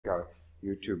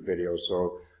YouTube video.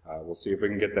 So we'll see if we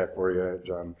can get that for you,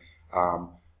 John.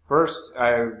 First,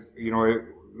 you know,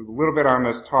 a little bit on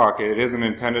this talk. It isn't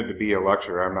intended to be a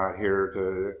lecture. I'm not here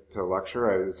to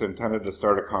lecture. It's intended to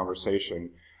start a conversation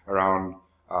around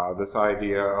this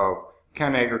idea of,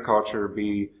 can agriculture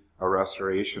be a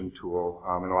restoration tool?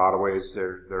 In a lot of ways,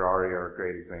 there already are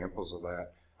great examples of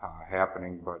that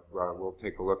happening, but we'll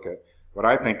take a look at what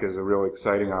I think is a really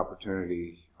exciting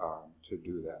opportunity to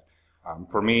do that.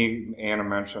 For me, Anna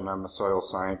mentioned I'm a soil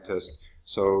scientist,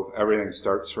 so everything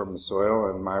starts from the soil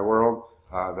in my world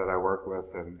that I work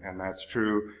with, and that's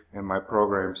true in my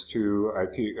programs too.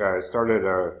 I started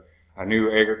a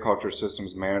new agriculture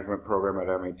systems management program at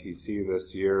MATC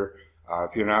this year.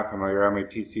 If you're not familiar,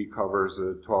 MATC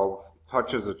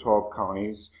touches the 12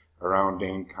 counties around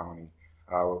Dane County.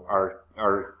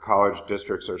 Our college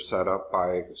districts are set up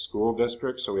by school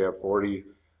districts, so we have 40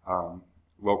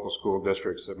 local school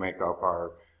districts that make up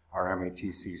our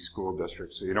MATC school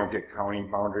district. So you don't get county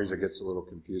boundaries. It gets a little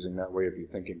confusing that way if you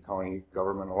think in county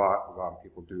government a lot. A lot of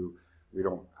people do. We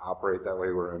don't operate that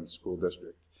way. We're in school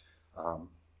district.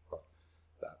 But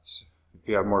if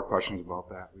you have more questions about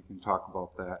that, we can talk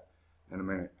about that in a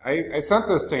minute. I sent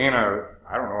this to Anna,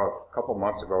 I don't know, a couple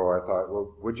months ago. I thought,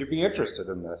 well, would you be interested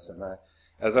in this? And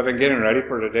as I've been getting ready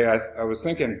for today, I was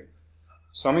thinking,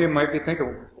 some of you might be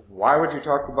thinking, why would you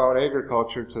talk about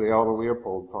agriculture to the Aldo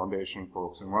Leopold Foundation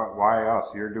folks? And why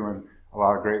us? You're doing a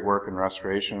lot of great work in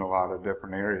restoration in a lot of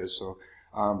different areas. So,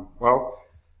 well,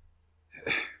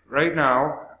 right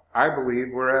now, I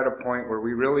believe we're at a point where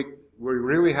we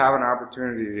really have an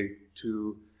opportunity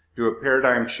to do a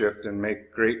paradigm shift and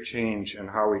make great change in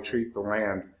how we treat the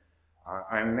land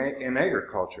in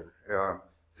agriculture.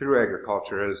 Through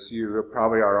agriculture, as you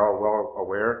probably are all well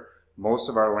aware, most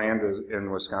of our land is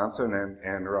in Wisconsin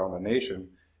and around the nation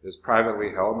is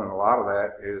privately held, and a lot of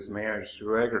that is managed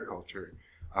through agriculture.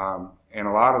 And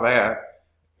a lot of that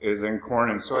is in corn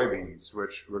and soybeans,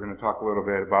 which we're going to talk a little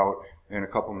bit about in a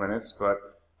couple minutes. But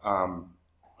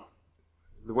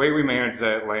the way we manage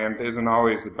that land isn't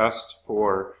always the best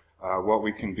for what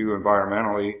we can do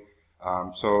environmentally.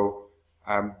 So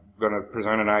I'm going to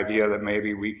present an idea that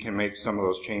maybe we can make some of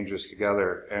those changes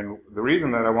together. And the reason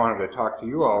that I wanted to talk to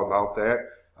you all about that,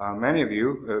 many of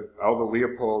you, Aldo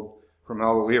Leopold, from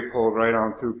Aldo Leopold right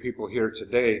on through people here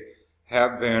today,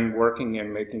 have been working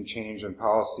in making change in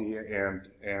policy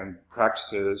and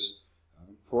practices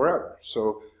forever.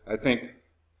 So I think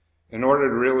in order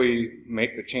to really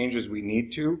make the changes we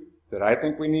need to, that I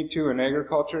think we need to in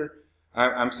agriculture,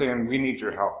 I'm saying we need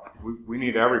your help. We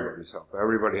need everybody's help.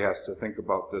 Everybody has to think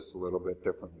about this a little bit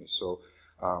differently. So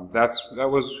that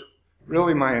was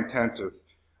really my intent of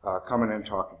coming and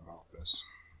talking about this.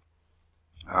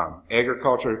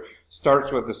 Agriculture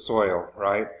starts with the soil,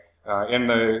 right? In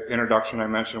the introduction I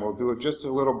mentioned, we'll do just a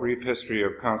little brief history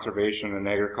of conservation and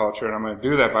agriculture, and I'm going to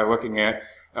do that by looking at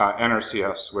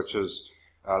NRCS, which is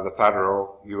the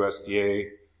federal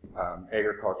USDA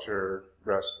agriculture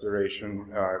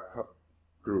restoration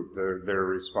group. They're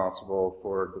responsible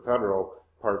for the federal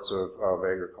parts of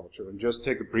agriculture. And just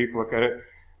take a brief look at it.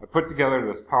 I put together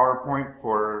this PowerPoint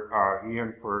for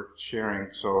Ian for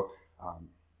sharing, so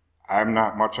I'm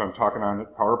not much on talking on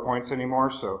PowerPoints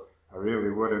anymore, so I really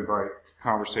would invite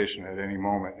conversation at any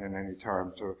moment and any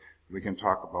time so we can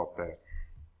talk about that.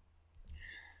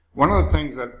 One of the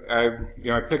things that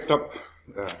I picked up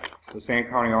the St.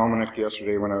 County Almanac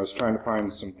yesterday when I was trying to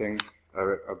find some things,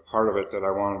 a part of it that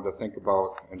I wanted to think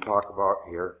about and talk about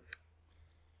here.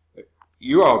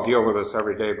 You all deal with this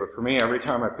every day, but for me, every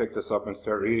time I pick this up and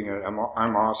start reading it, I'm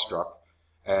awestruck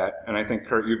at, and I think,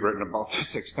 Kurt, you've written about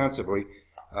this extensively,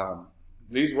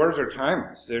 these words are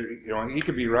timeless. He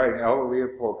could be writing, Aldo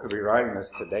Leopold could be writing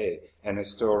this today, and it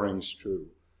still rings true.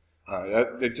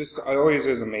 It always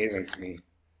is amazing to me.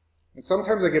 And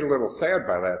sometimes I get a little sad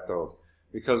by that, though,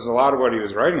 because a lot of what he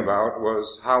was writing about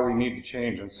was how we need to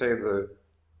change and save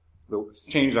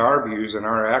change our views and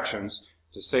our actions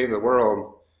to save the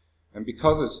world. And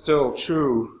because it's still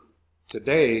true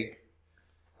today,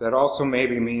 that also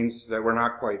maybe means that we're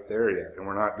not quite there yet, and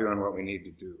we're not doing what we need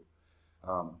to do.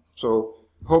 So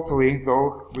hopefully,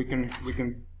 though, we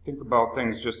can think about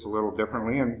things just a little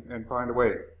differently and find a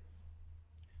way.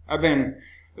 I've been,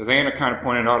 as Anna kind of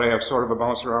pointed out, I have sort of a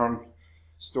bounce around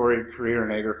storied career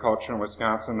in agriculture in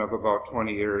Wisconsin of about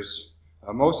 20 years.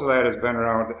 Most of that has been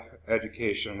around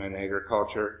education and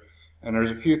agriculture, and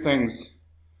there's a few things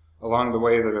along the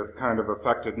way that have kind of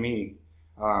affected me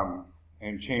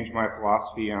and changed my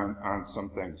philosophy on some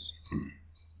things.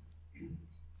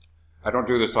 I don't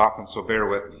do this often, so bear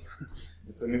with me.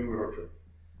 It's a new road trip.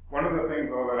 One of the things,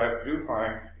 though, that I do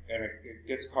find and it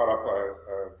gets caught up.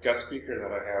 A guest speaker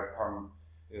that I have come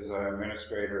is an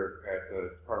administrator at the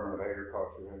Department of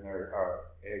Agriculture in their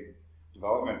Ag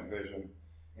Development Division,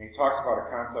 and he talks about a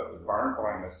concept of barn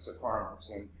blindness to farmers.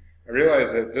 And I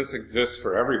realize that this exists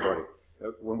for everybody.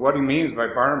 What he means by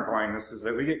barn blindness is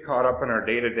that we get caught up in our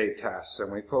day-to-day tasks,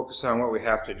 and we focus on what we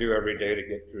have to do every day to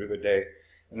get through the day,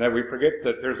 and that we forget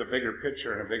that there's a bigger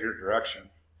picture and a bigger direction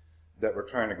that we're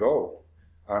trying to go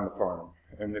on the farm.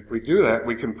 And if we do that,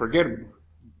 we can forget.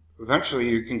 Eventually,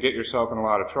 you can get yourself in a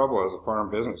lot of trouble as a farm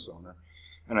business owner.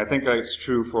 And I think that's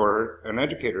true for an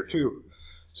educator, too.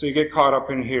 So you get caught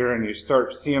up in here and you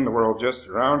start seeing the world just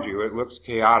around you. It looks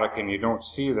chaotic and you don't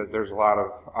see that there's a lot of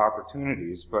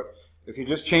opportunities. But if you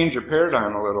just change your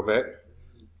paradigm a little bit,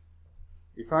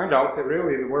 you find out that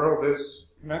really the world is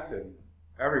connected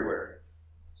everywhere.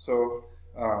 So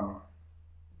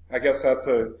I guess that's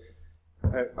a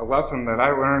lesson that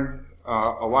I learned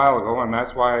a while ago, and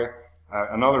that's why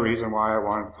another reason why I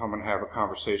wanted to come and have a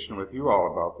conversation with you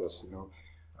all about this. You know,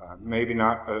 maybe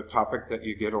not a topic that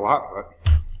you get a lot, but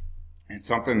it's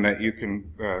something that you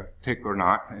can take or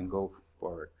not and go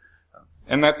forward.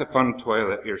 And that's a fun toy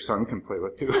that your son can play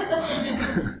with too.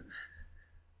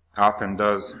 Often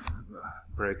does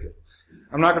break it.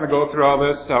 I'm not going to go through all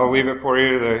this. I'll leave it for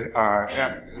you.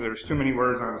 There's too many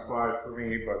words on the slide for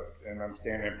me, and I'm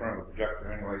standing in front of the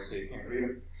projector anyway, so you can't read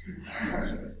it.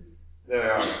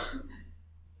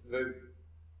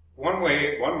 One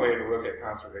way to look at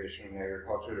conservation in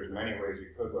agriculture, there's many ways you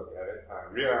could look at it.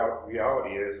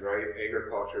 Reality is, right,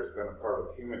 agriculture has been a part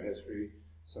of human history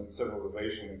since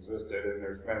civilization existed, and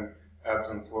there's been ebbs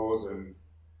and flows in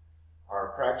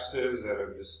our practices that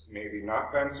have just maybe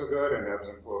not been so good, and ebbs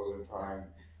and flows in trying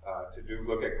to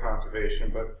look at conservation.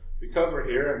 But because we're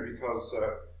here and because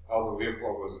Aldo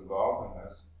Leopold was involved in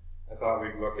this, I thought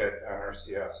we'd look at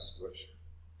NRCS, which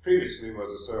previously was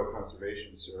a soil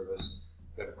conservation service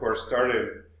that, of course,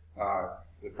 started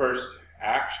the first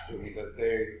action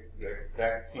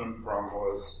that came from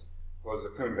was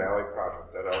the Coon Valley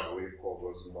project that Aldo Leopold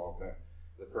was involved in,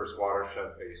 the first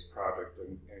watershed-based project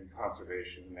in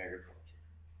conservation and agriculture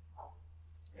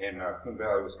in Coon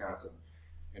Valley, Wisconsin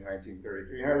in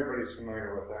 1933. And everybody's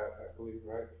familiar with that, I believe,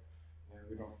 right? And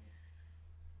we don't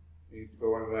need to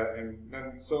go into that. And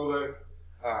then so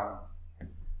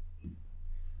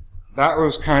that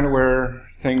was kind of where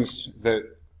things that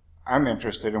I'm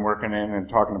interested in working in and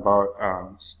talking about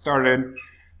started.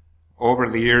 Over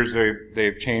the years,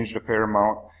 they've changed a fair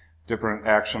amount. Different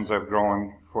actions have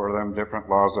grown for them, different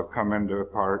laws have come into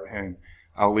part, and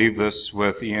I'll leave this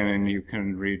with Ian and you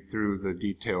can read through the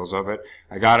details of it.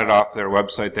 I got it off their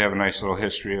website. They have a nice little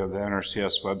history of the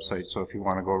NRCS website, so if you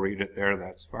want to go read it there,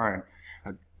 that's fine.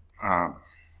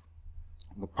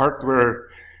 The part where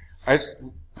I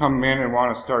come in and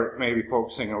want to start maybe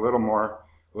focusing a little more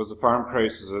was the farm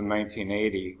crisis in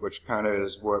 1980, which kind of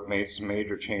is what made some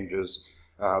major changes.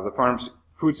 The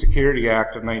Food Security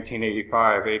Act of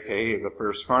 1985, aka the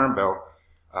first Farm Bill,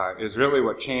 is really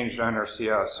what changed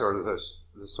NRCS, or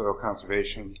the soil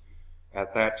conservation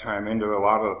at that time, into a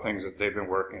lot of the things that they've been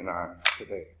working on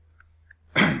today,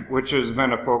 which has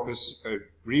been a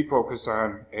refocus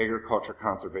on agriculture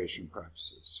conservation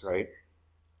practices, right?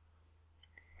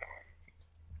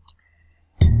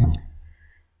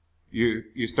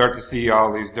 You start to see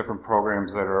all these different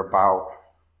programs that are about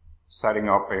setting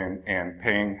up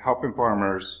and helping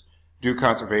farmers do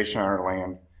conservation on our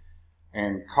land,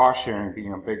 and cost sharing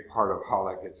being a big part of how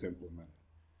that gets implemented.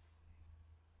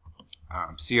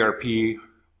 CRP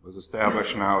was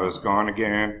established, now is gone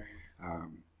again.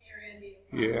 Hey, Randy,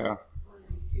 yeah. one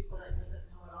of these people that doesn't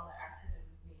know what all the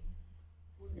acronyms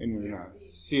mean. And you're not.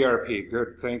 CRP,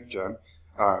 good, thank Jen.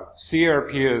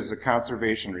 CRP is a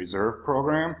Conservation Reserve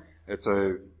Program. Its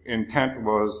intent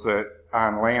was that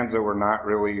on lands that were not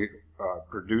really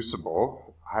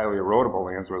producible, highly erodible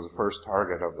lands was the first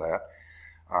target of that,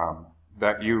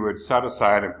 that you would set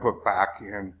aside and put back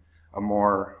in a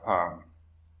more,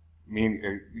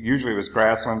 usually it was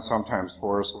grassland, sometimes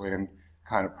forest land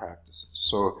kind of practices.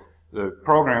 So the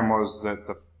program was that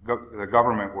the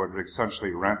government would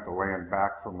essentially rent the land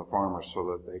back from the farmers so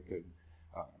that they could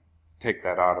take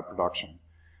that out of production.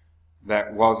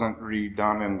 That wasn't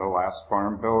redone in the last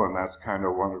Farm Bill, and that's kind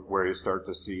of where you start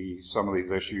to see some of these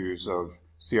issues of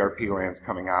CRP lands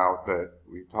coming out that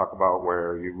we talk about,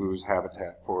 where you lose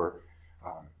habitat for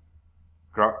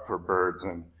birds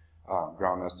and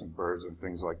ground nesting birds and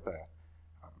things like that.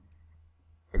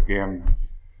 Again,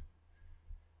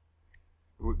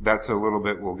 that's a little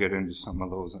bit, we'll get into some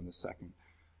of those in a second.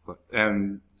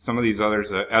 And some of these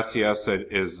others, SCS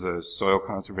is the Soil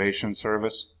Conservation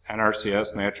Service,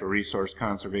 NRCS, Natural Resource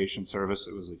Conservation Service.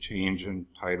 It was a change in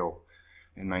title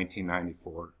in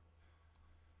 1994.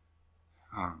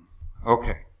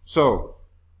 Okay, so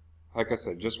like I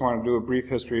said, just want to do a brief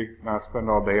history, not spend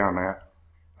all day on that.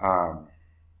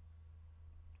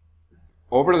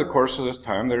 Over the course of this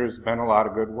time, there's been a lot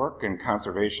of good work in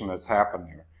conservation that's happened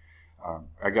here.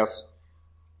 I guess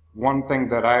one thing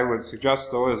that I would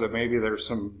suggest, though, is that maybe there's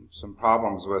some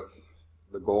problems with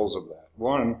the goals of that.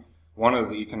 One is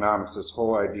the economics, this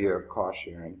whole idea of cost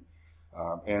sharing.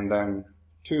 And then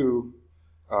two,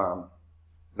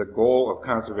 the goal of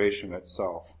conservation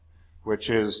itself, which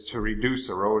is to reduce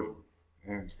erosion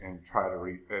and try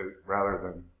to, rather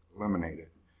than eliminate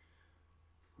it.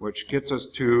 Which gets us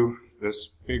to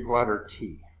this big letter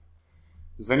T.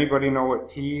 Does anybody know what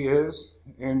T is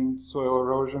in soil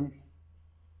erosion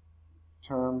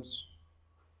terms?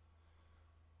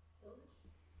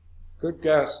 Good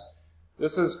guess.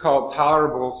 This is called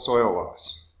tolerable soil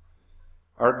loss.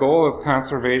 Our goal of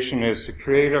conservation is to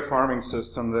create a farming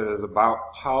system that is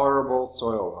about tolerable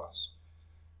soil loss.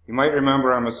 You might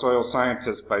remember I'm a soil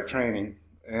scientist by training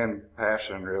and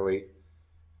passion, really.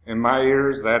 In my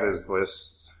ears, that is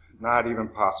not even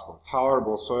possible.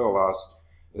 Tolerable soil loss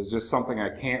is just something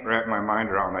I can't wrap my mind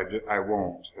around. I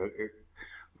won't.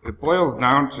 It boils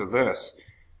down to this.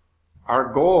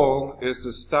 Our goal is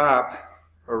to stop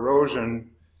erosion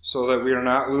so that we are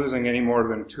not losing any more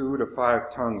than 2 to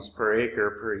 5 tons per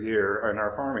acre per year in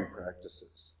our farming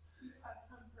practices. 5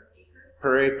 tons per acre?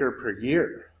 Per acre per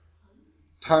year.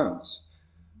 Tons.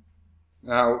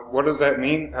 Now, what does that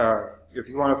mean? If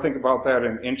you want to think about that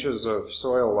in inches of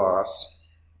soil loss,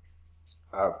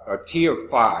 a T of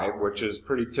 5, which is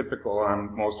pretty typical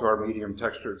on most of our medium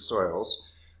textured soils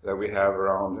that we have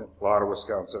around a lot of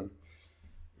Wisconsin,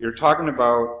 you're talking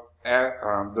about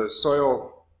the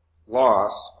soil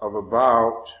loss of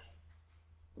about,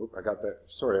 I forgot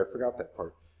that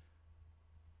part.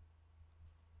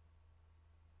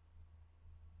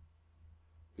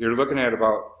 You're looking at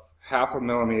about 0.5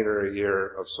 millimeter a year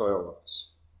of soil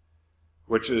loss,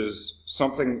 which is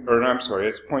something, or I'm sorry,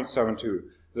 it's 0.72.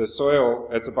 The soil,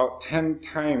 it's about 10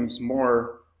 times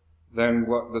more than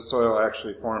what the soil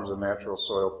actually forms in natural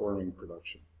soil forming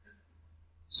production.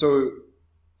 So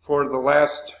for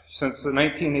since the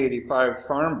 1985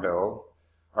 Farm Bill,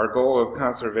 our goal of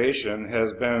conservation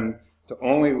has been to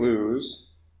only lose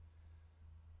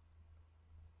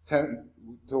to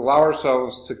allow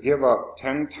ourselves to give up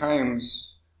 10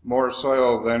 times more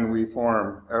soil than we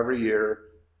form every year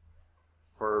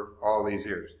for all these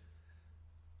years.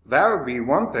 That would be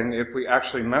one thing if we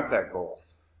actually met that goal.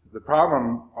 The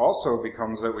problem also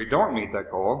becomes that we don't meet that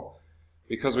goal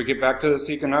because we get back to this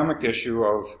economic issue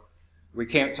of we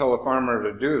can't tell a farmer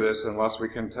to do this unless we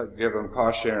can give them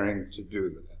cost sharing to do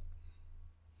that.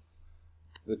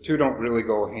 The two don't really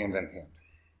go hand in hand.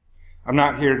 I'm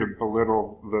not here to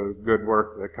belittle the good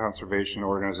work that conservation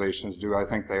organizations do. I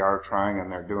think they are trying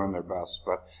and they're doing their best.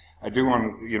 But I do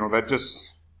want to,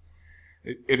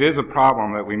 it is a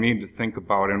problem that we need to think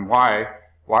about, and why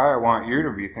I want you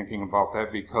to be thinking about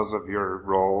that because of your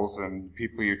roles and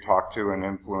people you talk to and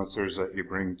influencers that you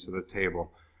bring to the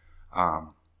table.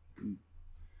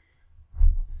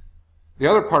 The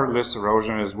other part of this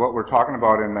erosion is what we're talking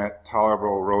about in that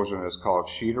tolerable erosion is called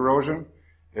sheet erosion.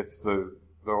 It's the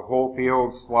whole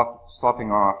field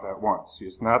sloughing off at once.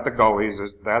 It's not the gullies.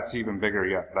 That's even bigger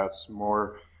yet. That's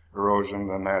more erosion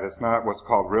than that. It's not what's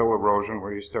called real erosion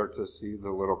where you start to see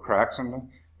the little cracks in the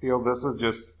field. This is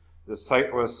just the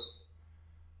sightless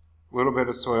little bit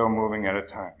of soil moving at a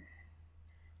time.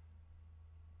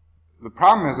 The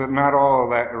problem is that not all of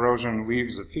that erosion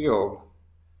leaves the field,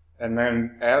 and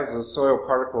then as the soil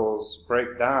particles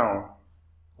break down,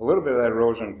 a little bit of that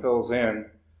erosion fills in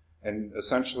and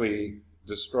essentially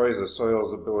destroys the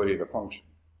soil's ability to function.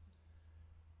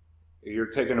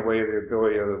 You're taking away the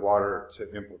ability of the water to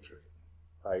infiltrate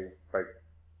by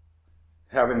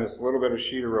having this little bit of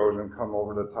sheet erosion come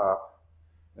over the top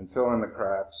and fill in the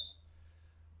cracks.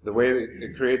 The way that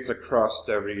it creates a crust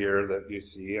every year that you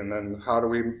see, and then how do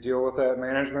we deal with that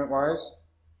management-wise?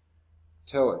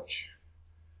 Tillage,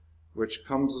 which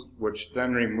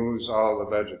then removes all the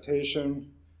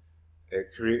vegetation.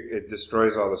 It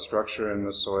destroys all the structure in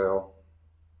the soil,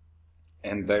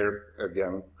 and there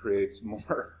again creates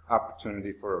more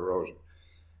opportunity for erosion.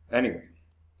 Anyway,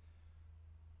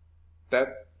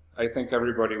 that's, I think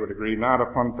everybody would agree, not a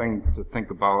fun thing to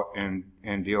think about and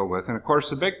deal with. And of course,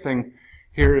 the big thing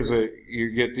here is that you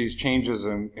get these changes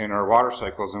in our water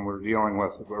cycles, and we're dealing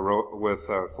with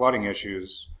flooding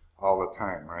issues all the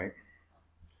time, right?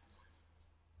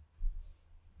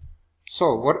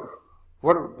 So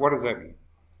what does that mean?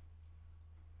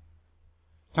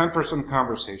 Time for some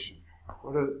conversation.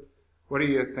 What do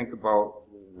you think about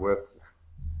with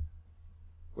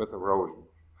erosion?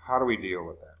 How do we deal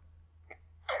with that?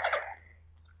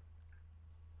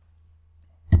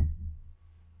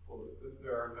 Well,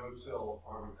 there are no-till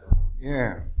farming.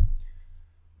 Yeah.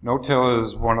 No-till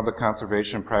is one of the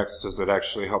conservation practices that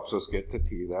actually helps us get to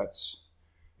tea. That's,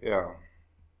 yeah.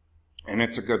 And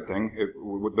it's a good thing.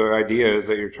 The idea is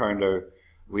that you're trying to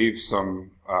leave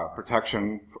some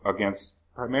protection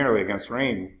primarily against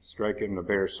rain striking the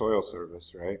bare soil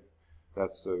surface, right?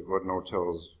 That's what no-till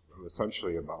is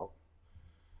essentially about.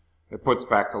 It puts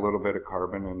back a little bit of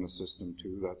carbon in the system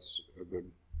too. That's a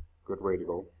good way to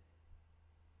go.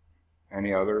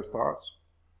 Any other thoughts?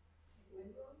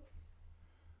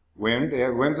 Wind, yeah,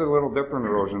 wind's a little different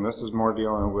erosion. This is more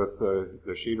dealing with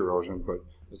the sheet erosion, but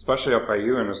especially up by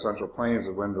you in the Central Plains,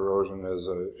 the wind erosion is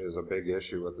a big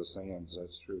issue with the sands.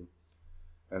 That's true.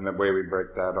 And the way we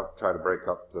break that up, try to break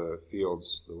up the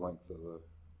fields, the length of the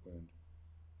wind.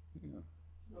 Yeah.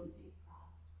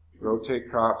 Rotate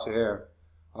crops, yeah.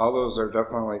 All those are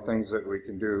definitely things that we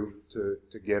can do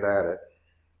to get at it.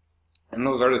 And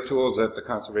those are the tools that the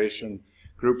conservation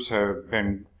groups have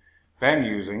been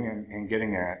using and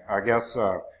getting at. I guess,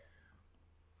 well,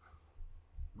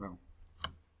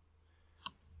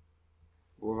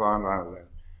 move on to that.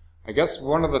 I guess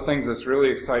one of the things that's really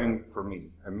exciting for me,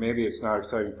 and maybe it's not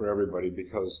exciting for everybody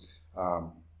because,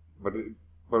 but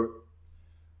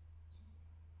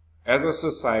as a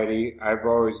society, I've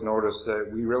always noticed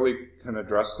that we really can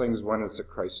address things when it's a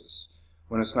crisis.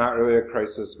 When it's not really a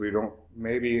crisis,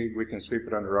 maybe we can sweep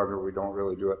it under the rug or we don't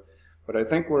really do it. But I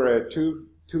think we're at two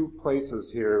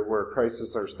places here where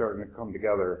crises are starting to come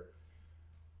together.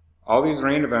 All these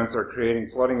rain events are creating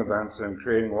flooding events and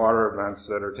creating water events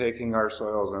that are taking our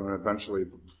soils and eventually,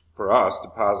 for us,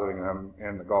 depositing them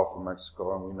in the Gulf of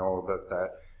Mexico, and we know that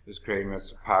that is creating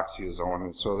this hypoxia zone,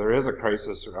 and so there is a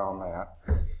crisis around that.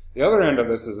 The other end of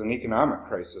this is an economic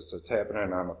crisis that's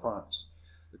happening on the farms.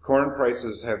 The corn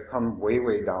prices have come way,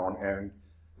 way down, and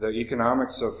the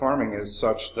economics of farming is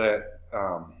such that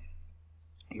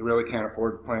you really can't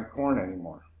afford to plant corn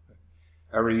anymore.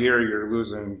 Every year you're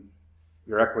losing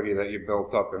your equity that you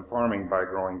built up in farming by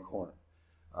growing corn.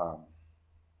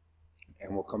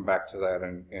 And we'll come back to that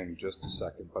in just a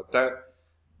second. But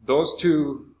those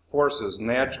two forces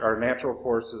are natural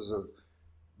forces of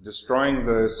destroying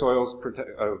the soil's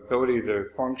ability to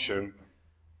function,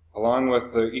 along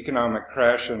with the economic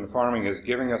crash in farming, is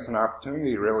giving us an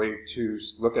opportunity really to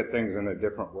look at things in a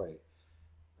different way.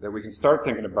 That we can start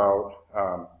thinking about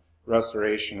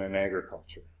restoration and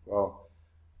agriculture. Well,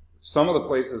 some of the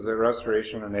places that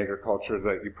restoration and agriculture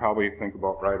that you probably think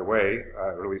about right away,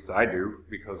 or at least I do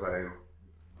because I've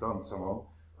done some of them,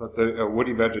 but the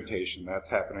woody vegetation, that's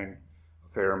happening a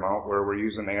fair amount where we're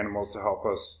using animals to help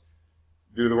us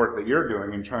do the work that you're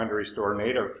doing in trying to restore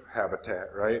native habitat,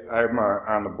 right? I'm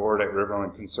on the board at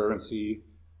Riverland Conservancy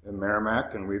in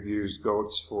Merrimack, and we've used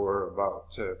goats for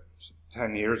about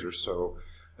 10 years or so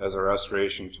as a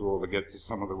restoration tool to get to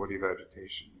some of the woody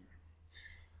vegetation.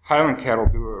 Highland cattle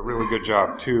do a really good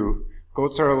job too.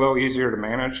 Goats are a little easier to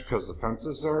manage because the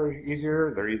fences are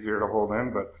easier, they're easier to hold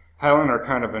in, but Highland are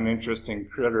kind of an interesting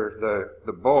critter.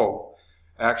 The bull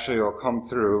actually will come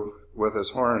through with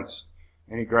his horns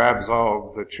and he grabs all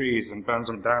of the trees and bends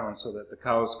them down so that the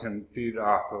cows can feed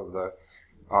off of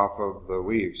the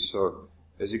leaves. So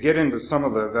as you get into some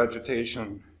of the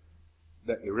vegetation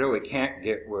that you really can't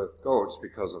get with goats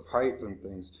because of height and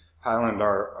things, Highland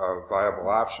are a viable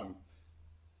option.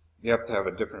 You have to have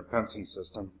a different fencing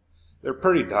system. They're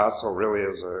pretty docile, really.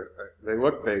 They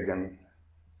look big and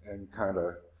kind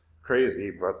of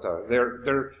crazy, but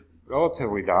they're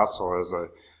relatively docile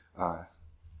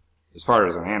as far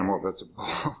as an animal that's a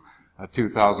bull, a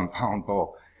 2,000-pound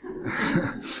bull.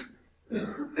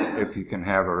 If you can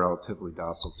have a relatively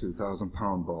docile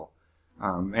 2,000-pound bull.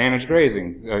 Managed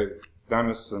grazing.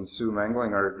 Dennis and Sue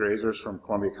Mangling are grazers from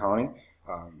Columbia County.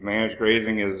 Managed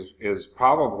grazing is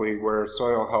probably where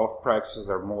soil health practices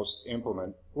are most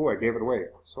implemented. Oh, I gave it away.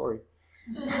 Sorry.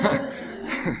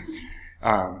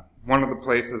 One of the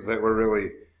places that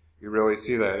you really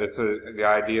see that. The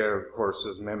idea, of course,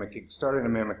 is starting to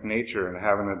mimic nature and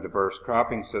having a diverse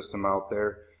cropping system out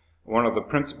there. One of the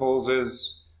principles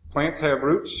is plants have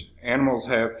roots, animals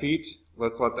have feet.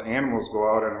 Let's let the animals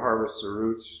go out and harvest the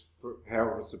roots,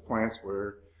 harvest the plants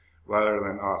rather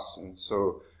than us. And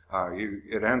so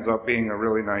it ends up being a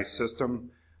really nice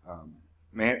system.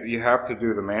 You have to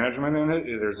do the management in it.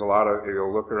 There's a lot of,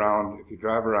 you'll look around, if you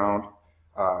drive around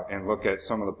and look at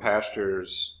some of the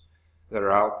pastures that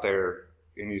are out there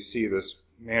and you see this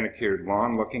manicured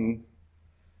lawn-looking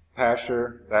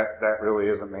pasture, that really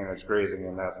isn't managed grazing,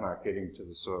 and that's not getting to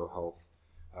the soil health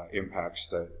impacts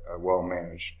that a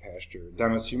well-managed pasture.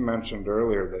 Dennis, you mentioned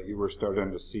earlier that you were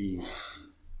starting to see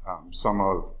some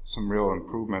real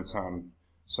improvements on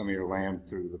some of your land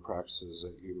through the practices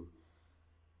that you...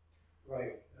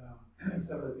 Right.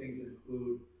 Some of the things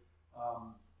include,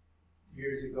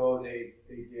 years ago they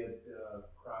did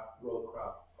row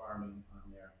crop farming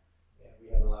on there, and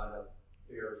we had a lot of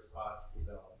bare spots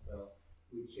developed.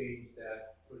 We changed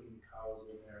that, putting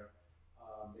cows in there.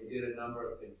 They did a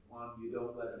number of things. One, you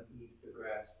don't let them eat the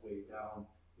grass way down.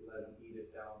 You let them eat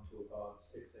it down to about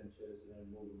 6 inches and then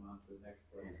move them on to the next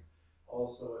place.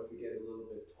 Also, if you get a little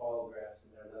bit tall grass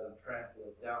in there, let them trample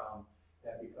it down.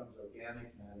 That becomes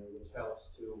organic matter, which helps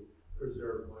to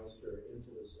preserve moisture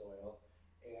into the soil.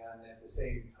 And at the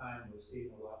same time, we're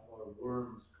seeing a lot more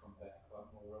worms come back, a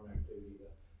lot more worm activity, the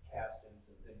castings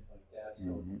and things like that.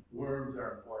 So worms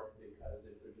are important because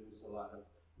they produce a lot of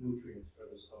nutrients for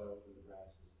the soil, for the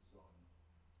grasses and so on.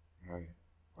 Right.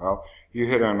 Well, you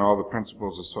hit on all the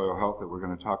principles of soil health that we're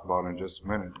going to talk about in just a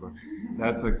minute, but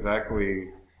that's exactly...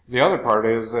 The other part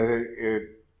is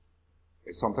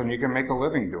it's something you can make a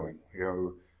living doing.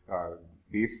 You know,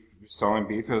 selling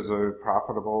beef is a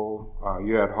profitable...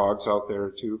 you had hogs out there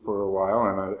too for a while,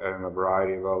 and a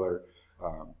variety of other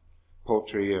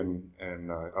poultry and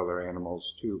other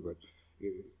animals too, but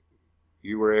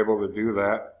you were able to do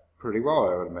that pretty well,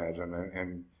 I would imagine,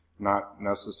 and not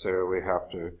necessarily have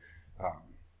to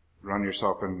run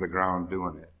yourself into the ground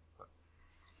doing it.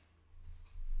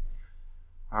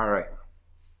 All right.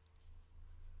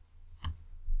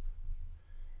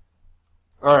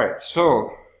 All right, so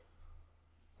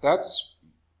that's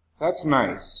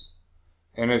nice,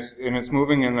 and it's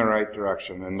moving in the right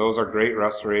direction, and those are great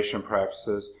restoration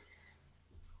practices.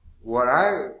 What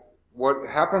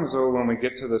happens though when we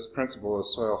get to this principle of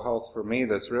soil health, for me,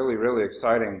 that's really, really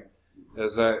exciting,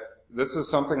 is that this is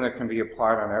something that can be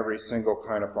applied on every single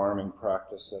kind of farming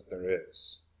practice that there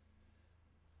is.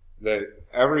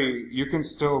 You can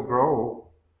still grow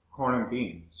corn and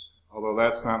beans, although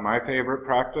that's not my favorite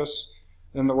practice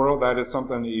in the world. That is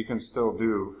something that you can still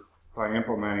do by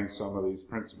implementing some of these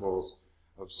principles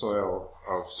of soil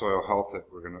health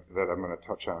that I'm going to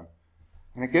touch on.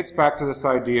 And it gets back to this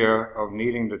idea of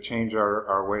needing to change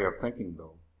our way of thinking,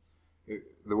 though.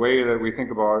 The way that we think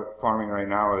about farming right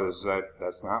now is that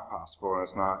that's not possible, and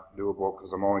it's not doable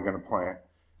because I'm only going to plant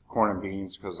corn and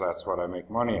beans because that's what I make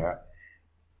money at.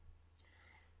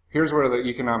 Here's where the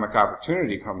economic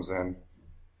opportunity comes in.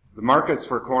 The markets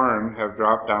for corn have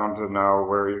dropped down to now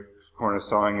where corn is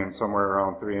selling in somewhere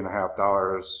around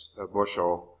 $3.50 a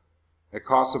bushel. It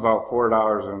costs about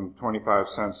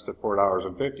 $4.25 to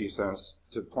 $4.50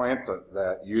 to plant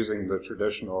that using the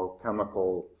traditional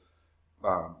chemical,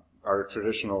 our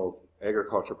traditional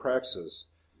agriculture practices.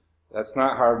 That's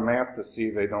not hard math to see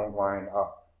they don't line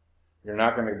up. You're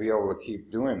not going to be able to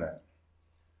keep doing that.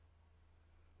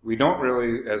 We don't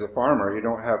really, as a farmer, you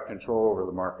don't have control over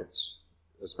the markets,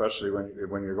 especially when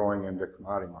you're going into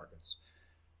commodity markets.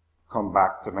 Come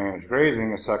back to managed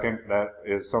grazing a second. That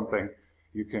is something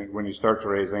you can, when you start to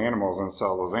raise animals and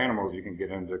sell those animals, you can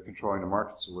get into controlling the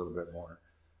markets a little bit more.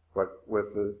 But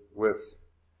with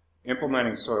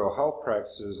implementing soil health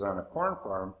practices on a corn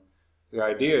farm, the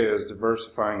idea is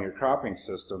diversifying your cropping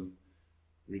system,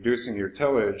 reducing your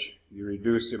tillage. You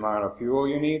reduce the amount of fuel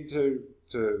you need to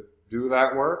do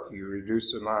that work. You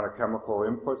reduce the amount of chemical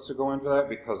inputs to go into that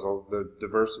because of the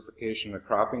diversification of the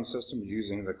cropping system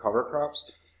using the cover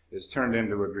crops is turned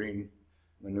into a green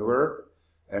manure,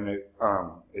 and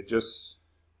it just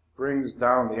brings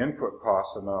down the input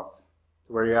costs enough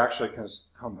to where you actually can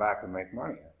come back and make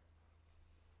money at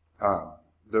it.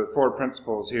 The 4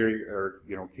 principles here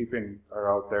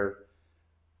are out there.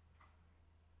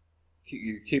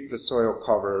 You keep the soil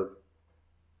covered,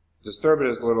 disturb it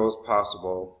as little as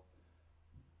possible,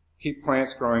 keep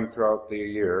plants growing throughout the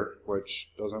year,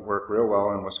 which doesn't work real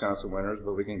well in Wisconsin winters,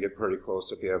 but we can get pretty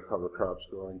close if you have cover crops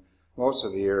growing most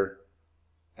of the year.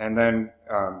 And then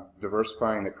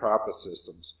diversifying the crop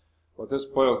systems. What this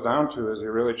boils down to is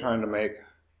you're really trying to make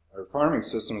our farming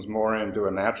systems more into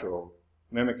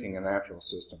mimicking a natural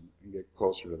system and get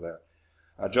closer to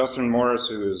that. Justin Morris,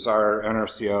 who is our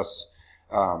NRCS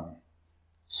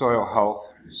soil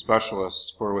health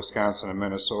specialist for Wisconsin and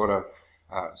Minnesota,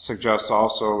 suggests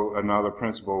also another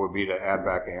principle would be to add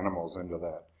back animals into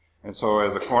that. And so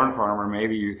as a corn farmer,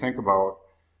 maybe you think about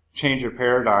change your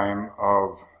paradigm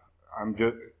of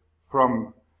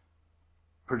from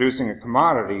producing a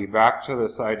commodity back to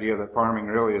this idea that farming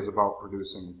really is about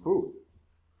producing food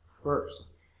first.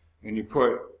 And you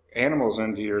put animals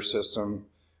into your system,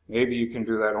 maybe you can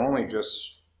do that only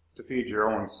just to feed your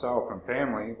own self and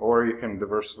family, or you can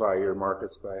diversify your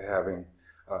markets by having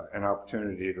an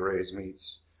opportunity to raise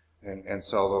meats and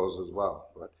sell those as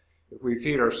well. But if we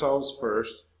feed ourselves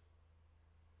first,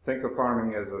 think of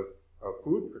farming as a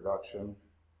food production,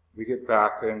 we get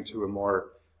back into a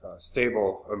more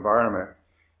stable environment,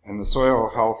 and the soil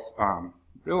health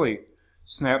really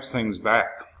snaps things back.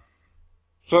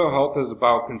 Soil health is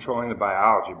about controlling the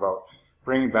biology, about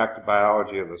bringing back the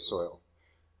biology of the soil,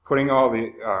 putting all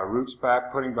the roots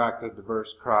back, putting back the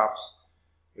diverse crops.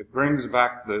 It brings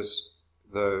back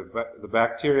the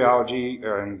bacteriology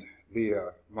and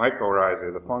the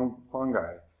mycorrhizae, the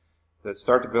fungi, that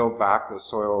start to build back the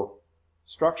soil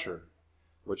structure,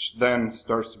 which then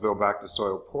starts to build back the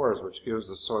soil pores, which gives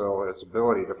the soil its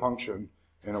ability to function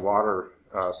in a water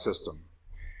system.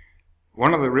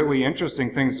 One of the really interesting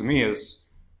things to me is,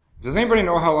 does anybody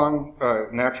know how long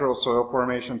natural soil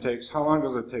formation takes? How long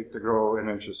does it take to grow an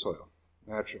inch of soil,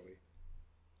 naturally,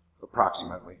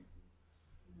 approximately?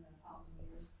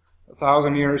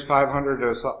 1,000 years, 500 to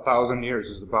 1,000 years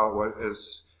is about what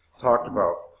is talked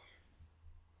about.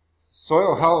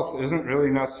 Soil health isn't really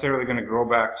necessarily going to grow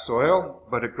back soil,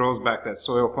 but it grows back that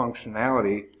soil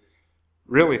functionality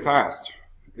really fast.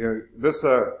 You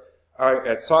know,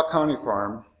 at Sauk County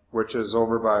Farm, which is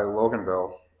over by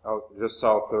Loganville, just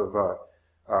south of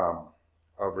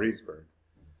Reedsburg,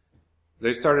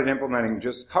 they started implementing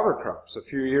just cover crops a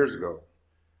few years ago.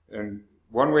 And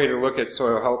one way to look at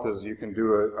soil health is you can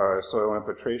do a soil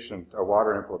infiltration, a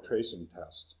water infiltration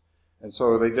test. And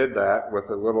so they did that with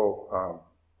a little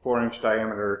 4-inch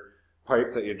diameter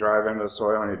pipe that you drive into the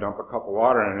soil and you dump a cup of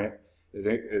water in it.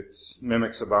 It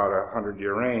mimics about a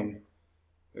 100-year rain.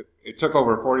 It took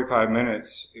over 45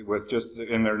 minutes with just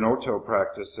in their no-till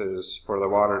practices for the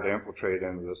water to infiltrate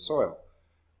into the soil.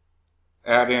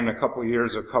 Add in a couple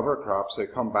years of cover crops, they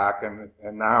come back and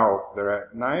now they're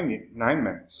at 9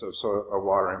 minutes of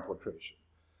water infiltration.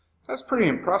 That's pretty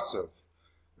impressive,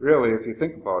 really, if you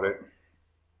think about it.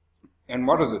 And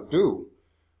what does it do?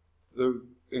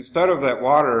 Instead of that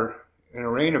water in a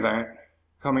rain event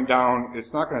coming down,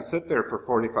 it's not going to sit there for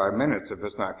 45 minutes if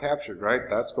it's not captured, right?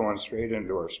 That's going straight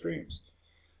into our streams.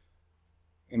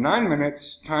 In 9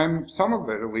 minutes time, some of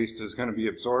it at least is going to be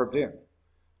absorbed in.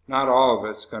 Not all of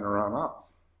it's going to run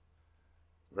off,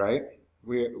 right?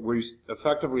 We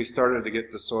effectively started to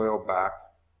get the soil back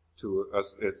to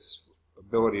its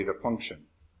ability to function.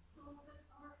 So is the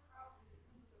cover crop, is it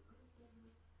because of the roots in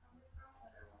this cover crop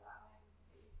that are allowing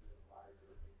space for the water to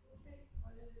infiltrate?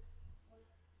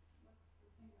 What's the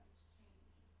thing that's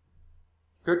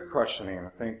changed? Good question, Anna.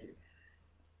 Thank you.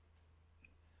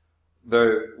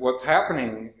 What's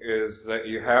happening is that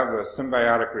you have a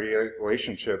symbiotic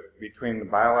relationship between the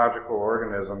biological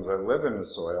organisms that live in the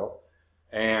soil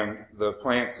and the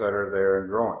plants that are there and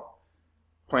growing.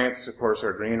 Plants, of course,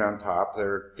 are green on top.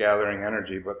 They're gathering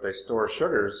energy, but they store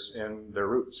sugars in their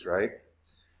roots, right?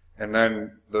 And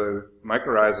then the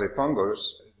mycorrhizae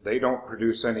fungus, they don't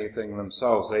produce anything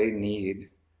themselves. They need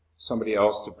somebody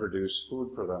else to produce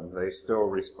food for them. They still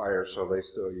respire, so they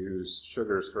still use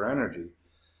sugars for energy.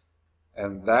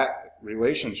 And that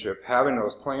relationship, having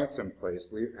those plants in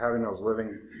place, having those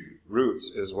living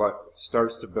roots, is what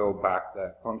starts to build back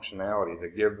that functionality, to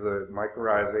give the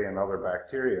mycorrhizae and other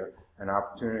bacteria an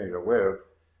opportunity to live.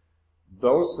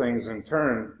 Those things, in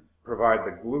turn, provide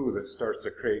the glue that starts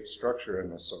to create structure in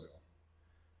the soil,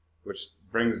 which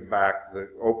brings back,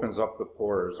 opens up the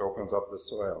pores, opens up the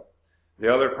soil.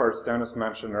 The other parts, Dennis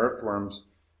mentioned earthworms.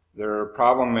 They're a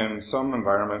problem in some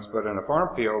environments, but in a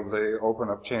farm field, they open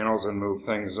up channels and move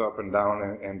things up and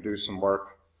down and do some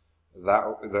work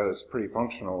that is pretty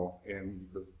functional in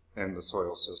the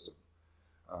soil system.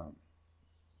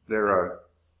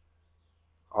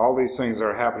 All these things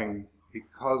are happening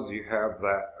because you have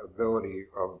that ability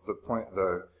of the plant,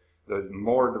 the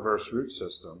more diverse root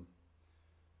system,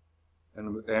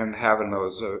 and having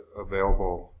those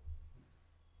available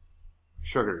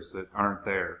sugars that aren't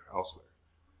there elsewhere.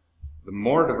 The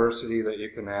more diversity that you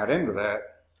can add into that,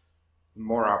 the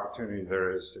more opportunity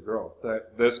there is to grow.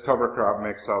 This cover crop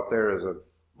mix out there is a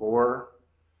four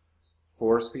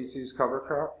species cover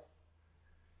crop.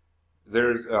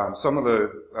 There's some of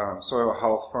the soil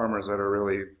health farmers that are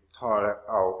really taught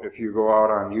out. If you go out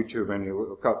on YouTube and you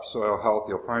look up soil health,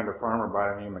 you'll find a farmer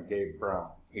by the name of Gabe Brown.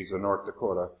 He's a North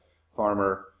Dakota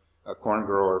farmer, a corn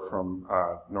grower from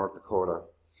North Dakota.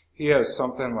 He has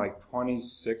something like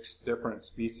 26 different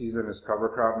species in his cover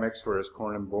crop mix for his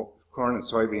corn and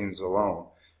soybeans alone.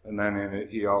 And then in it,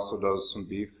 he also does some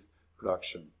beef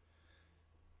production.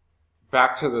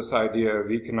 Back to this idea of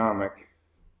economic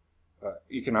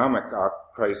economic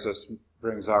crisis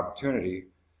brings opportunity.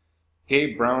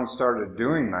 Gabe Brown started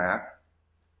doing that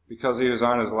because he was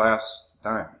on his last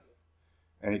dime.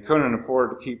 And he couldn't afford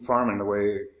to keep farming the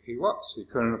way he was. He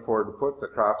couldn't afford to put the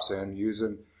crops in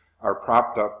using our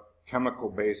propped up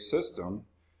chemical-based system,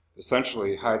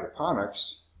 essentially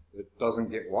hydroponics. It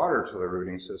doesn't get water to the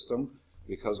rooting system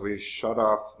because we shut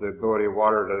off the ability of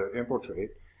water to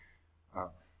infiltrate.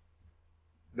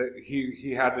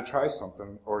 He had to try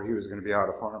something or he was going to be out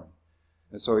of farming.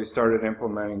 And so he started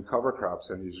implementing cover crops,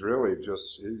 and he's really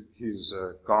just, he's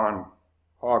gone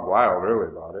hog wild really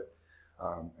about it.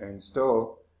 And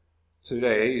still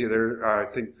today, there I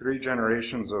think 3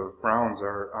 generations of Browns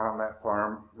are on that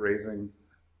farm raising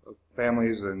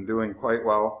families and doing quite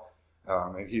well.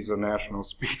 And he's a national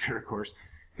speaker, of course.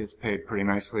 Gets paid pretty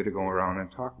nicely to go around and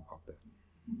talk about that.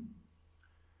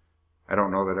 I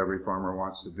don't know that every farmer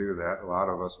wants to do that. A lot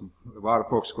of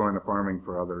folks go into farming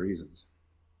for other reasons.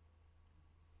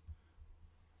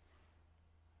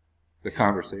 The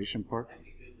conversation part? Might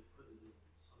be good to put it in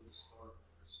some historical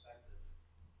perspective.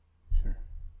 Sure.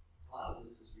 A lot of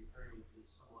this is referring to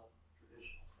somewhat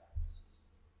traditional practices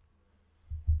that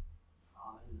were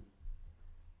common and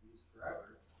used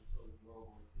forever until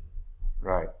World War II.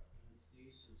 Right. And it's the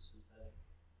use of synthetic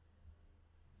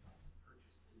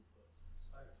purchased inputs. It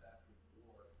starts after the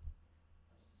war,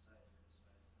 pesticides,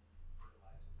 herbicides,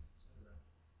 fertilizers, etc.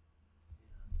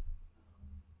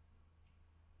 And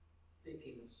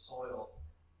thinking of soil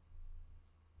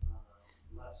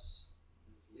less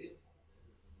as Leopold did,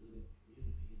 as a living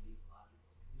community, an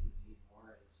ecological community,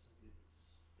 more as simply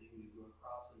this thing we grow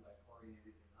crops in by pouring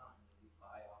everything on that we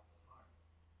buy off the farm.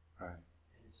 Right.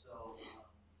 And so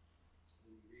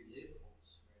when you read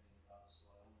Leopold's writing about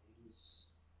soil, we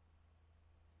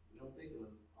don't think of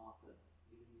him often.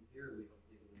 Even here we don't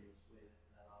think of him this way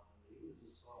that often. But he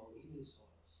was he knew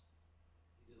soils.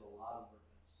 He did a lot of work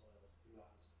on soils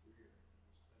throughout his career.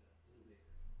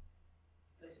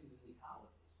 Because he was an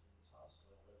ecologist and saw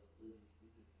soil as a living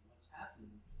community. And what's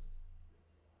happened just in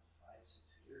the last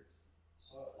 5-6 years is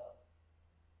soil health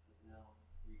has now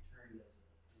returned as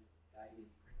a guiding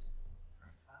principle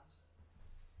and concept.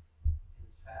 And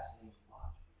it's fascinating to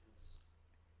watch because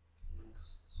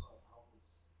soil health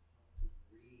is helped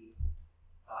to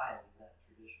revive that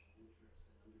traditional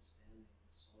interest in understanding the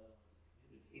soil as a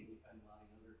community. And we find a lot of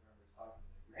younger farmers talking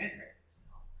to their grandparents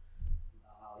now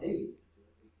about how they used to do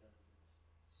it because it's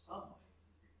in some ways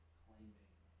is reclaiming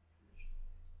traditional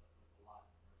ways, but with a lot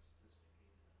more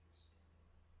sophisticated understanding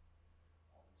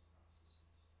of all these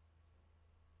processes.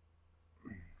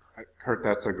 Kurt,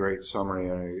 that's a great summary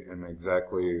and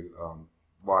exactly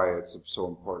why it's so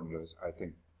important. I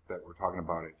think that we're talking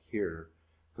about it here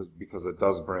because it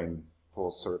does bring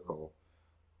full circle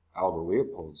Aldo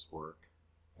Leopold's work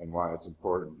and why it's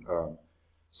important.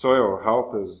 Soil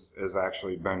health has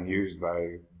actually been used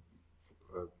by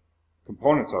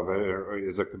components of it, or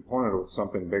is a component of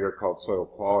something bigger called soil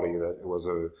quality that was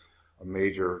a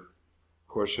major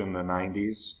push in the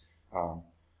 90s.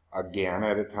 Again,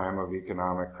 at a time of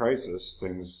economic crisis,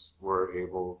 things were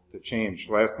able to change.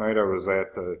 Last night I was at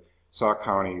Sauk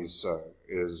County's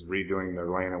is redoing their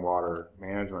land and water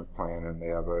management plan, and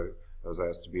I was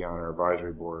asked to be on their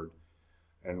advisory board,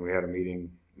 and we had a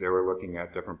meeting. They were looking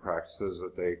at different practices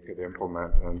that they could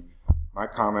implement, and my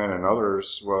comment and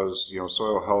others was,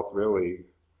 soil health really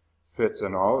fits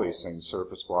in all these things: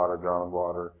 surface water,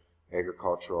 groundwater,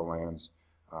 agricultural lands,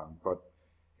 but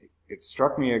it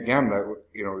struck me again that,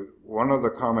 one of the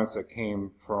comments that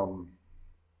came from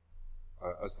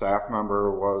a staff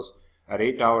member was, at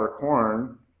 $8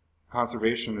 corn,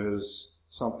 conservation is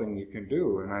something you can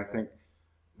do. And I think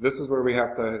this is where we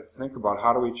have to think about,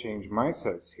 how do we change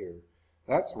mindsets here?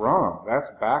 That's wrong. That's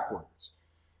backwards.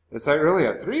 It's really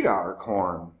at $3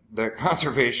 corn that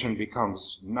conservation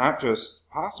becomes not just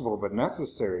possible, but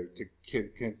necessary to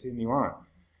continue on.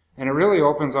 And it really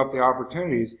opens up the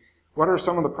opportunities. What are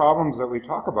some of the problems that we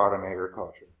talk about in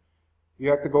agriculture? You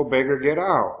have to go big or get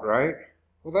out, right?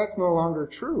 Well, that's no longer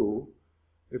true.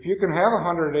 If you can have a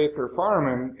 100-acre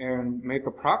farm and make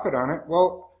a profit on it,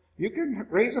 well, you can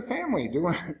raise a family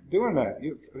doing that.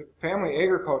 Family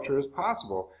agriculture is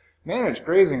possible. Managed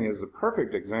grazing is a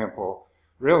perfect example,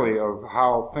 really, of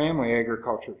how family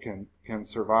agriculture can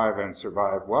survive and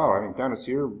survive well. I mean, Dennis,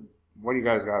 what do you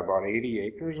guys got, about 80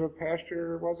 acres of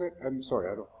pasture, was it? I'm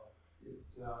sorry, I don't...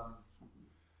 It's,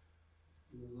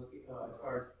 we're looking, as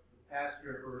far as the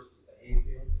pasture versus the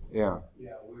hayfield. Yeah.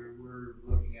 Yeah, we're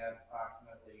looking at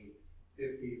approximately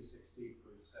 50 to 60%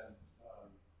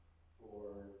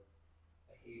 for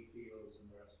the hayfields and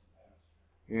the rest of the pasture.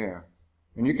 Yeah.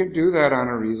 And you can do that on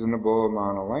a reasonable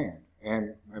amount of land.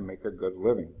 and make a good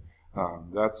living.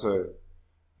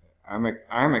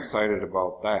 I'm excited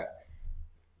about that.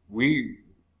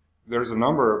 There's a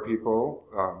number of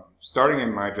people, starting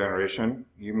in my generation.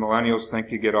 You millennials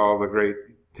think you get all the great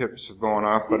tips going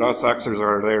off, but us Xers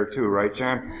are there too, right,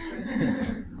 Jan?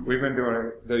 We've been doing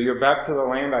it. The back to the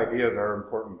land ideas are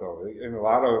important, though. And a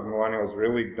lot of millennials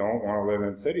really don't want to live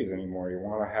in cities anymore. You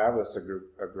want to have this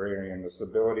agrarian, this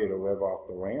ability to live off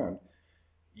the land.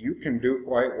 You can do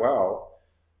quite well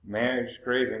managed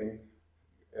grazing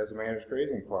as a managed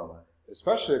grazing farmer,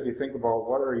 especially if you think about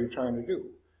what are you trying to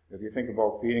do. If you think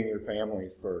about feeding your family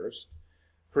first,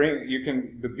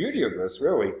 the beauty of this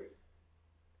really,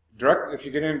 if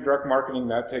you get into direct marketing,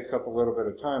 that takes up a little bit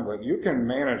of time, but you can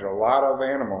manage a lot of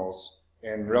animals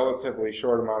in relatively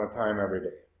short amount of time every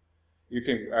day.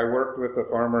 I worked with a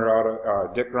farmer out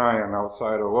of Dick Ryan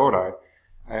outside of Lodi.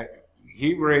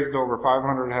 He raised over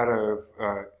 500 head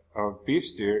of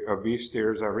beef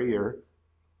steers every year.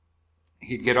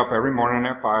 He'd get up every morning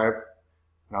at 5.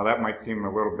 Now that might seem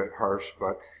a little bit harsh,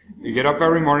 but he'd get up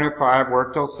every morning at 5,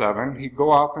 work till 7. He'd go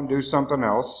off and do something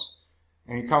else,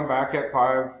 and he'd come back at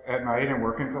 5 at night and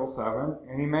work until 7,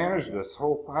 and he managed this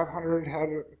whole 500 head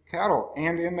of cattle,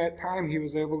 and in that time he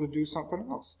was able to do something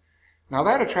else. Now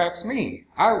that attracts me.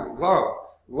 I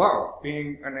love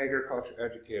being an agriculture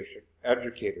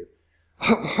educator.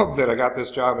 I love that I got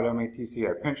this job at MATC.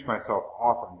 I pinch myself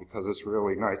often because it's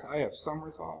really nice. I have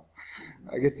summers off.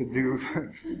 I get to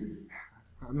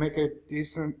I make a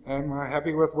decent, I'm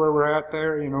happy with where we're at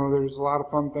there. You know, there's a lot of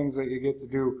fun things that you get to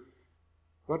do.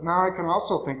 But now I can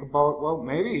also think about, well,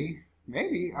 maybe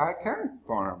I can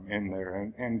farm in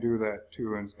there and do that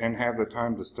too, and have the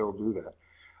time to still do that.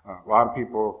 A lot of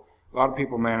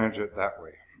people manage it that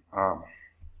way.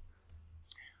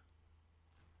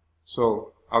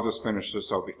 So I'll just finish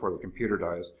this out before the computer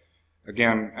dies.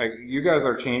 Again, you guys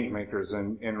are change makers,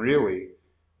 and really,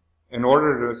 in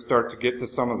order to start to get to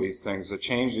some of these things, to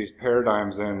change these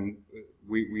paradigms, and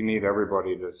we need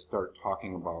everybody to start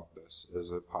talking about this as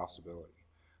a possibility.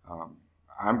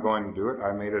 I'm going to do it.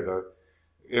 I made it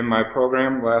in my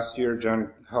program last year.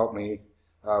 Jen helped me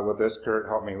with this. Kurt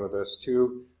helped me with this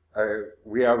too. I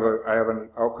have an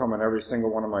outcome in every single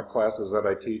one of my classes that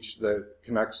I teach that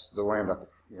connects the land ethic.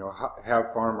 You know,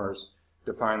 have farmers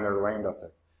define their land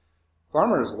ethic.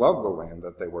 Farmers love the land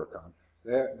that they work on.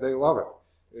 They love it.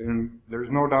 And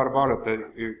there's no doubt about it that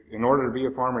in order to be a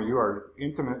farmer, you are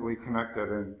intimately connected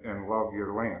and love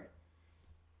your land.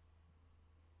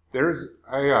 There's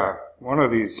one of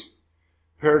these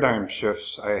paradigm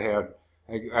shifts I had.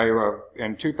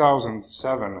 In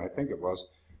 2007, I think it was,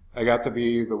 I got to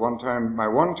be my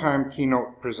one-time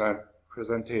keynote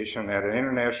presentation at an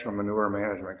international manure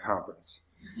management conference.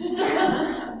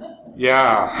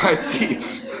 Yeah, I see.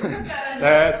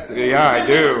 Yeah, I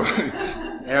do.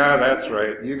 Yeah, that's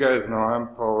right. You guys know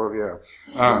I'm full of,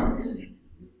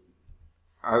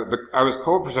 I was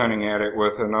co-presenting at it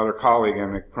with another colleague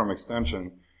from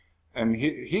Extension, and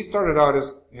he started out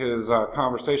his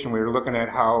conversation. We were looking at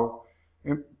how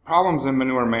problems in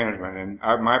manure management, and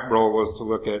my role was to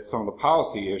look at some of the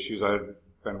policy issues. I'd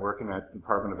been working at the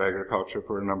Department of Agriculture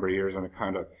for a number of years, and I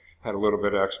kind of had a little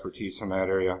bit of expertise in that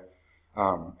area.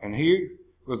 And he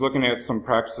was looking at some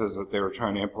practices that they were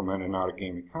trying to implement in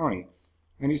Outagamie County.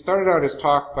 And he started out his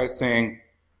talk by saying,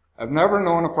 I've never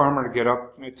known a farmer to get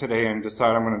up today and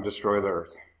decide I'm going to destroy the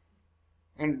earth.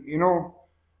 And, you know,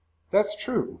 that's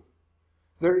true.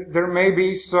 There may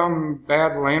be some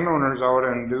bad landowners out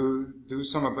and do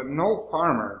some, but no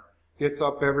farmer gets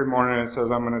up every morning and says,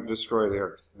 I'm going to destroy the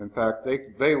earth. In fact,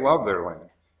 they love their land.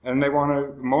 And they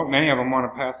many of them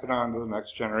want to pass it on to the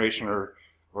next generation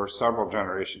or several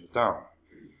generations down.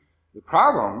 The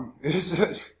problem is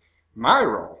that my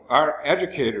role, our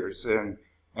educators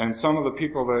and some of the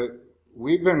people that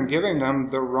we've been giving them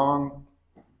the wrong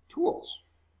tools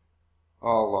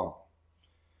all along.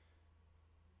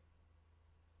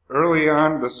 Early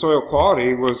on, the soil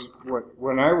quality was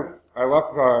when I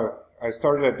left. I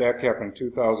started at DACAP in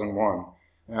 2001,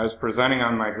 and I was presenting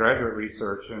on my graduate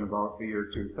research in about the year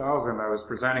 2000. I was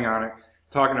presenting on it,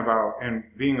 talking about and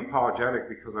being apologetic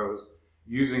because I was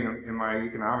using in my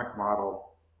economic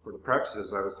model for the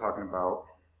practices. I was talking about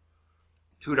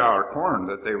 $2 corn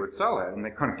that they would sell at, and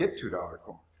they couldn't get $2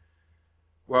 corn.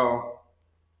 Well,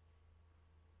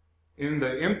 in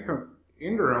the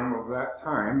interim of that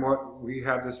time, we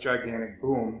had this gigantic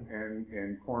boom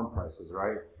in corn prices,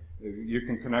 right? You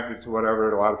can connect it to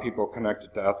whatever. A lot of people connect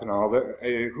it to ethanol.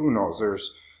 Who knows?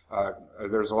 There's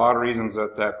a lot of reasons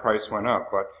that price went up,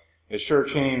 but it sure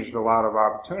changed a lot of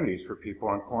opportunities for people,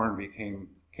 and corn became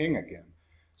king again.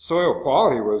 Soil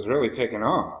quality was really taking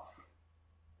off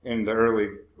in the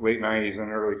late 90s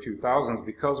and early 2000s,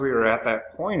 because we were at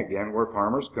that point again where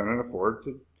farmers couldn't afford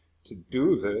to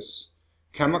do this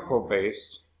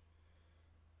chemical-based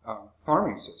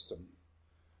farming system.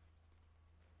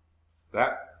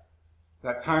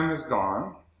 That time is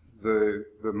gone. The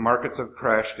markets have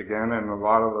crashed again, and a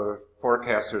lot of the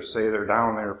forecasters say they're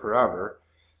down there forever.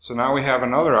 So now we have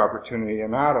another opportunity,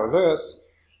 and out of this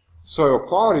soil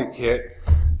quality kit,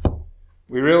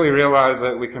 we really realize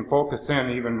that we can focus in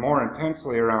even more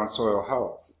intensely around soil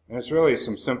health. And it's really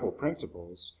some simple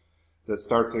principles that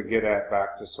start to get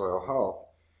back to soil health.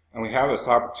 And we have this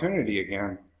opportunity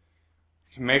again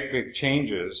to make big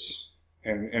changes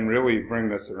and really bring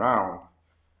this around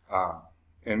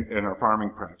in our farming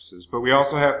practices. But we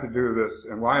also have to do this,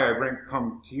 and why I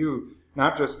come to you,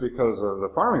 not just because of the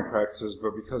farming practices,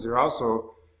 but because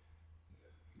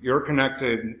you're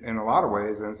connected in a lot of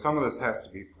ways, and some of this has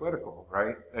to be political,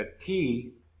 right?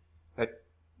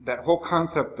 That whole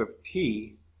concept of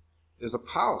tea is a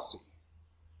policy.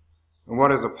 And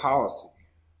what is a policy?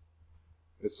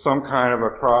 It's some kind of a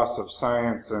cross of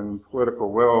science and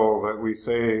political will that we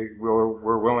say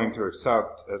we're willing to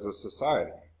accept as a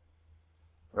society,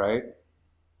 right?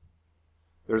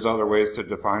 There's other ways to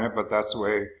define it, but that's the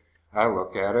way I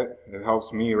look at it. It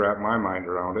helps me wrap my mind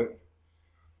around it.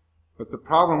 But the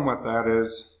problem with that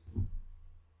is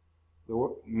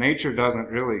nature doesn't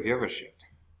really give a shit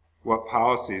what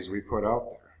policies we put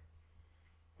out there.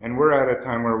 And we're at a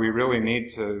time where we really need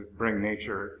to bring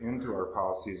nature into our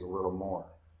policies a little more.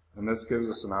 And this gives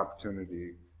us an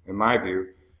opportunity, in my view,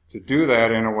 to do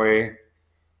that in a way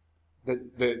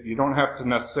that you don't have to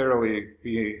necessarily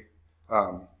be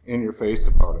in your face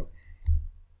about it.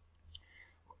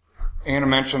 Anna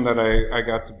mentioned that I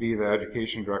got to be the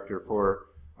education director for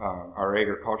our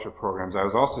agriculture programs. I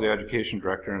was also the education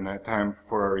director in that time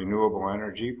for our renewable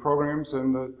energy programs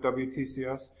in the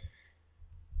WTCS.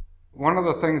 One of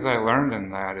the things I learned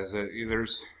in that is that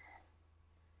there's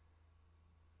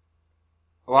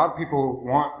a lot of people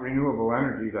want renewable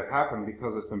energy to happen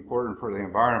because it's important for the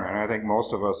environment. I think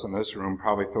most of us in this room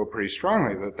probably feel pretty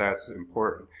strongly that that's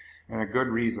important. And a good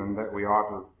reason that we ought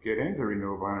to get into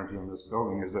renewable energy in this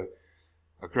building is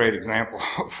a great example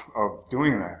of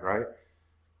doing that, right?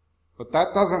 But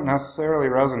that doesn't necessarily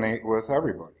resonate with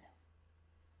everybody.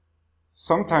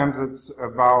 Sometimes it's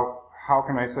about how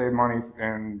can I save money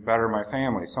and better my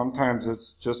family. Sometimes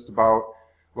it's just about,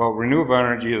 well, renewable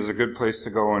energy is a good place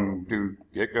to go and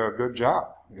get a good job.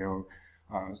 You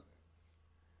know,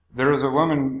 there is a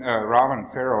woman, Robin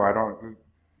Farrow. I don't,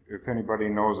 if anybody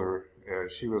knows her.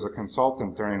 She was a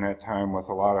consultant during that time with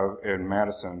in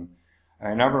Madison.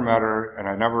 I never met her, and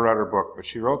I never read her book, but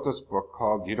she wrote this book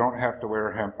called You Don't Have to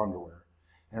Wear Hemp Underwear.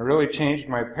 And it really changed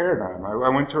my paradigm. I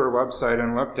went to her website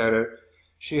and looked at it.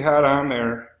 She had on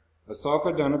there a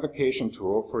self-identification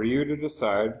tool for you to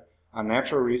decide on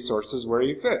natural resources where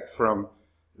you fit, from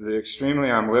the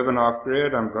extremely I'm living off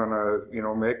grid, I'm going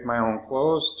to, make my own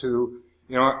clothes, to,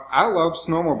 I love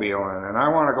snowmobiling and I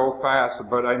want to go fast,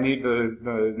 but I need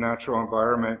the natural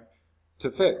environment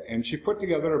to fit. And she put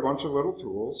together a bunch of little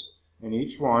tools, and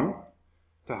each one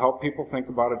to help people think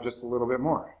about it just a little bit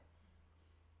more.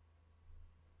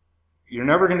 You're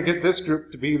never going to get this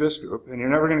group to be this group, and you're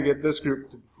never going to get this group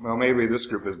to, well, maybe this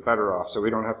group is better off, so we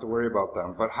don't have to worry about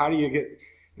them. But how do you get,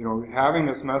 having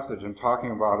this message and talking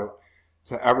about it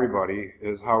to everybody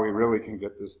is how we really can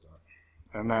get this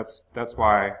done. And that's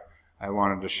why I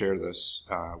wanted to share this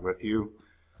with you.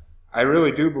 I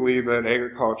really do believe that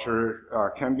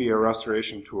agriculture can be a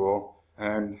restoration tool,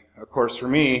 and of course for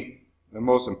me, the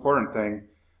most important thing,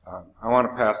 I want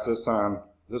to pass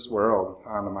this world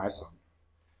on to my son.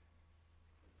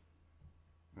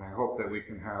 And I hope that we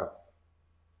can have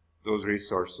those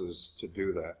resources to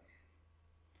do that.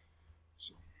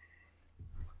 So,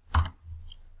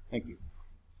 thank you.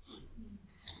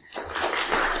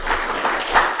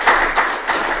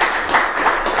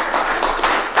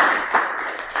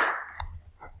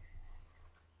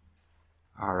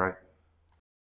 All right.